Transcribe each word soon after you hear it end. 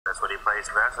That's what he plays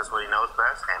best, that's what he knows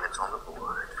best, and it's on the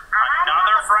board.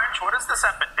 Another French? What is this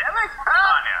epidemic?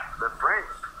 Anya. The French.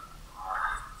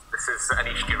 This is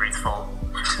Anish Giri's fault.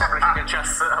 Publishing a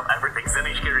chess, everything's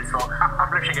Anish Giri's fault.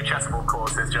 Publishing a chessable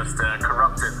course has just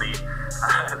corrupted the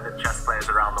chess players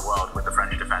around the world with the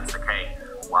French defense decay.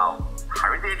 Wow.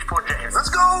 Harry the H4 James. Let's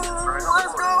go!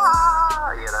 Let's go!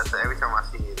 Ah! Yeah, that's every time I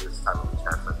see this type of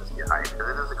chess, I just get hyped because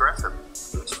it is aggressive.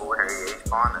 H4, Harry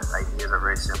H-pawn, the ideas are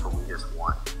very simple. We just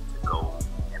want to go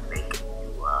and make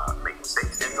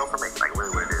mistakes. Then go for mate. Like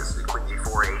really what it is. Queen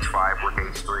G4, H5, Rook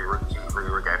H3, Rook G3,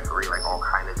 Rook F3, like all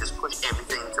kind of just push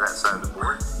everything to that side of the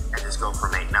board and just go for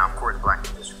mate. Now, of course, black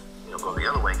can just go the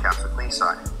other way, capture the queen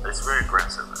side, but it's very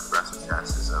aggressive. Aggressive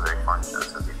chess is a very fun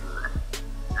chess at the end of the day.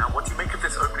 Now, what do you make of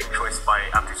this opening choice by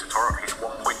Abdusattorov? He's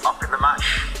 1 point up in the match.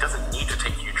 He doesn't need to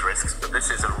take huge risks, but this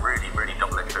is a really, really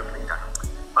double-edged opening time.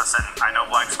 Listen, I know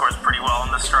black scores pretty well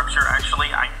in this structure.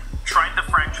 Actually, I tried the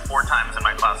French 4 times in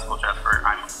my classical chess where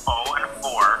I'm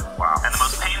 0-4. Wow. And the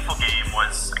most painful game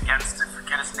was against, I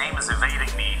forget his name is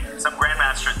evading me, some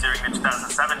grandmaster during the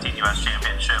 2017 US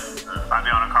Championship.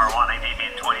 Caruana beat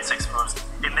me in 26 moves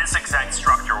in this exact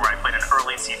structure where I played an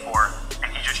early c4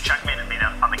 and he just checkmated me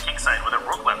on the king side with a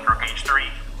rook left, rook h3,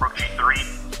 rook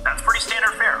g3. That's pretty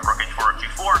standard fare. Rook h4, rook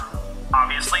g4.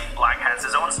 Obviously, black has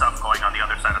his own stuff going on the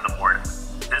other side of the board.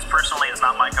 This personally is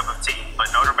not my cup of tea, but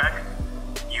Noterbeck,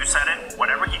 you said it,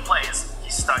 whatever he plays,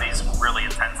 he studies really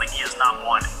intensely. He is not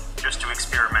one just to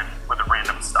experiment with the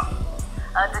random stuff.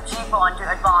 The g-pawn to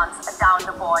advance down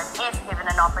the board if given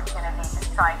an opportunity to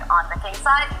strike on the king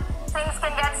side. Things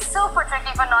can get super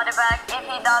tricky for Noterbeck if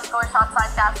he does go short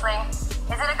side castling.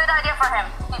 Is it a good idea for him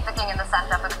to keep the king in the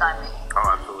center for the time being?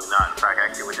 Oh, absolutely not. In fact,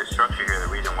 actually, with this structure here, the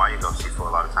reason why you go c4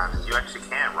 a lot of times is you actually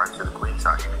can run to the queen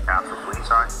side. You can capture the queen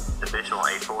side. The bishop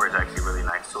on a4 is actually really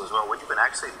nice too as well. What you can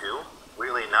actually do,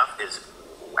 really enough, is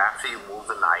after you move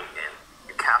the knight in,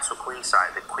 you castle queen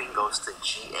side. The queen goes to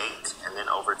g8 and then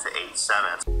over to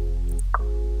h7.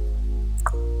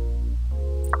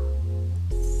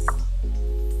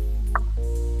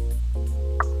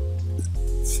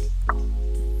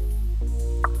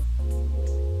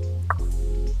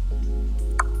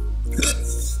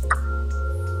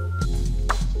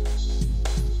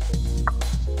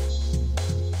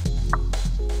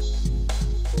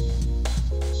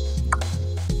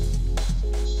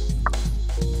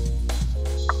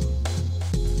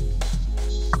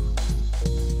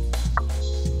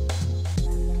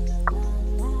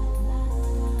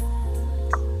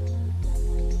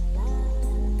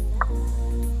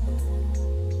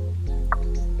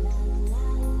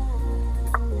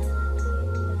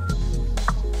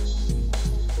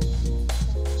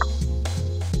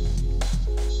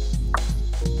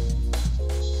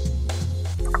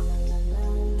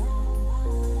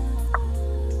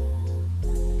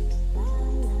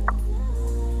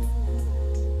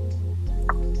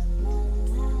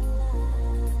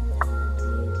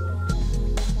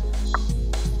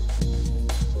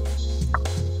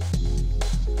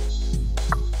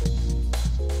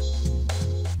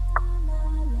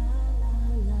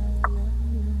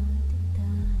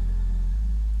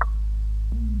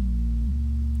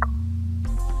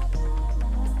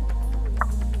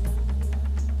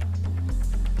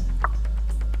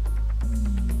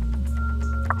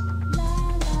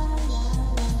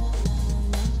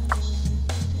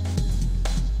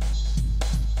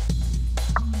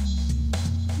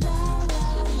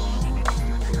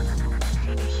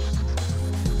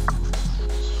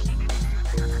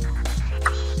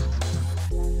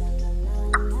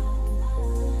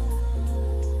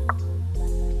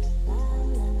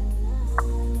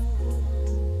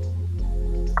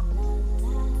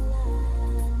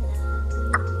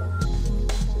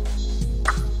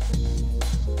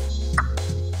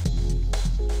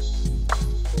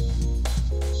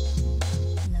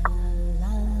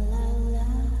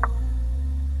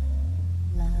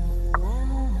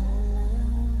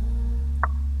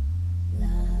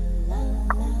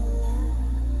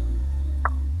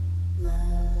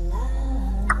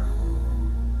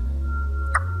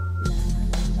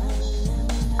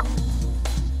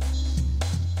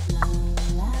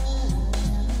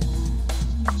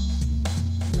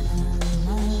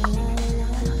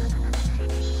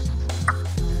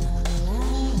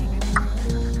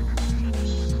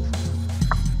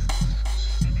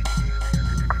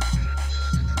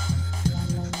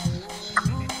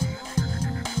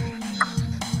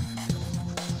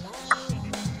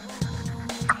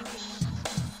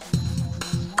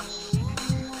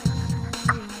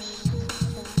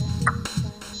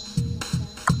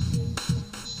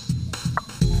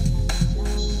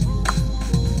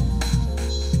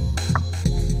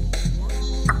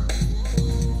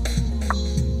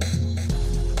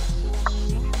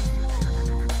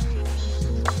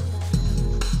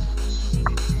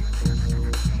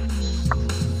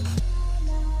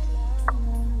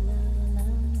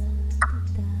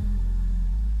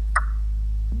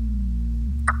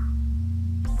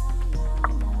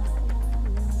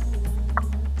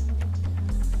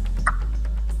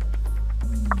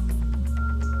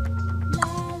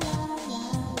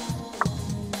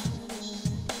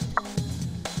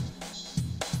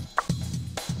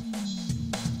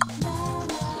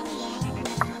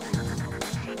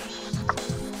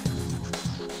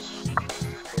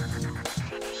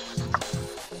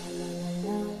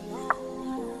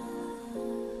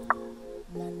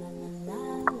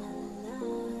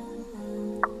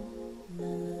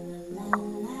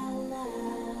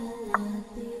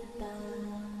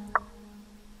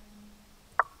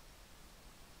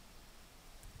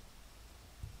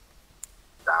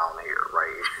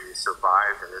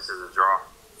 survives and this is a draw,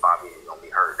 Fabi is gonna be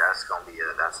hurt. That's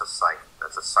a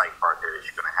psych part there that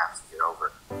you're gonna have to get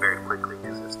over very quickly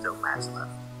because there's still match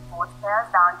left. Both pairs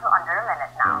down to under a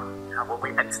minute now. Yeah, well, we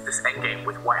entered this endgame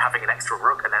with White having an extra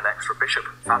rook and an extra bishop.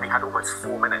 Fabi had almost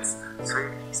 4 minutes, so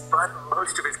he's burned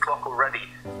most of his clock already.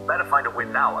 He better find a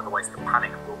win now, otherwise the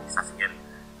panic will be setting in.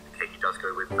 Okay, he does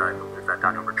go with that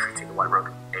down, retreating the white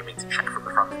rook, aiming to check from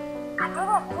the front. I did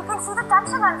it. You can see the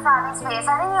tension on Fabi's face.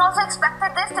 I think he also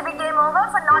expected this to be game over,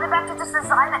 for Nodebek to just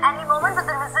resign at any moment with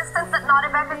the resistance that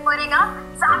Nodebek is putting up.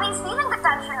 Fabi's feeling the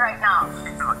tension right now.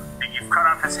 You've cut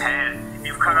off his head,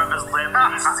 you've cut off his limb,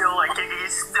 he's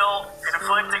still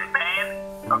inflicting pain.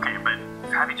 Okay, but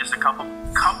Fabi just a couple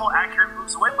accurate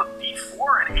moves away, but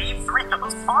B4 and A3,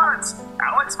 those pawns.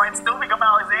 Alex might still become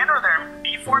Alexander there.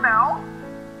 B4 now.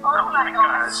 Oh my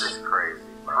gosh. This is crazy.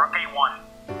 Rook A1,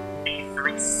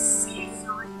 A3, C3.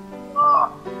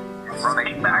 Oh,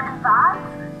 running back.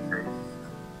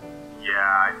 Yeah,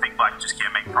 I think Black just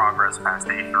can't make progress past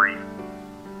A3.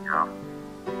 Yeah,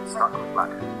 stuck with Black.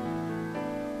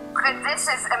 But this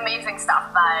is amazing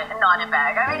stuff by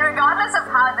Nodebek. I mean, regardless of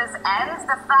how this ends,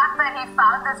 the fact that he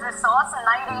found this resource in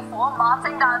 94,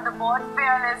 marching down the board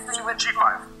fearlessly with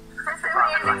G5. This is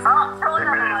amazing. Oh, throw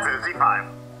another one. G5.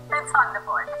 It's on the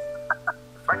board.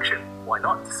 Reflection, why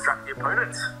not distract the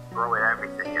opponent? Throw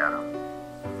everything at him.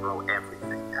 Throw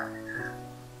everything at him.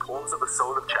 Pawns are the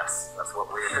soul of chess. That's what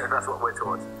we're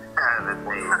taught.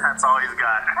 That's all he's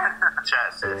got.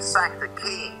 Chat says, sack the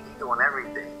king. He's doing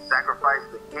everything. Sacrifice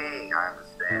the king. I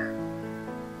understand.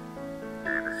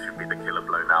 Yeah, this should be the killer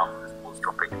blow now. This ball's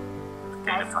dropping.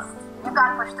 Game of time. You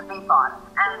can't push the b pawn,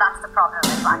 and that's the problem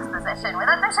with Black's position. With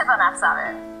a bishop on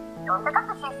f7, don't pick up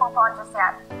the g4 pawn just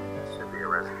yet. Should be a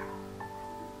resident.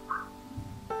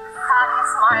 Fabi's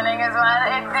smiling as well.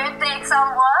 It did take some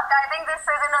work. I think this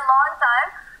is in a long time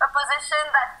a position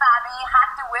that Fabi had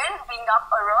to win, being up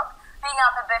a rook, being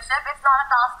up a bishop. It's not a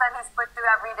task that he's put to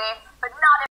every day, but not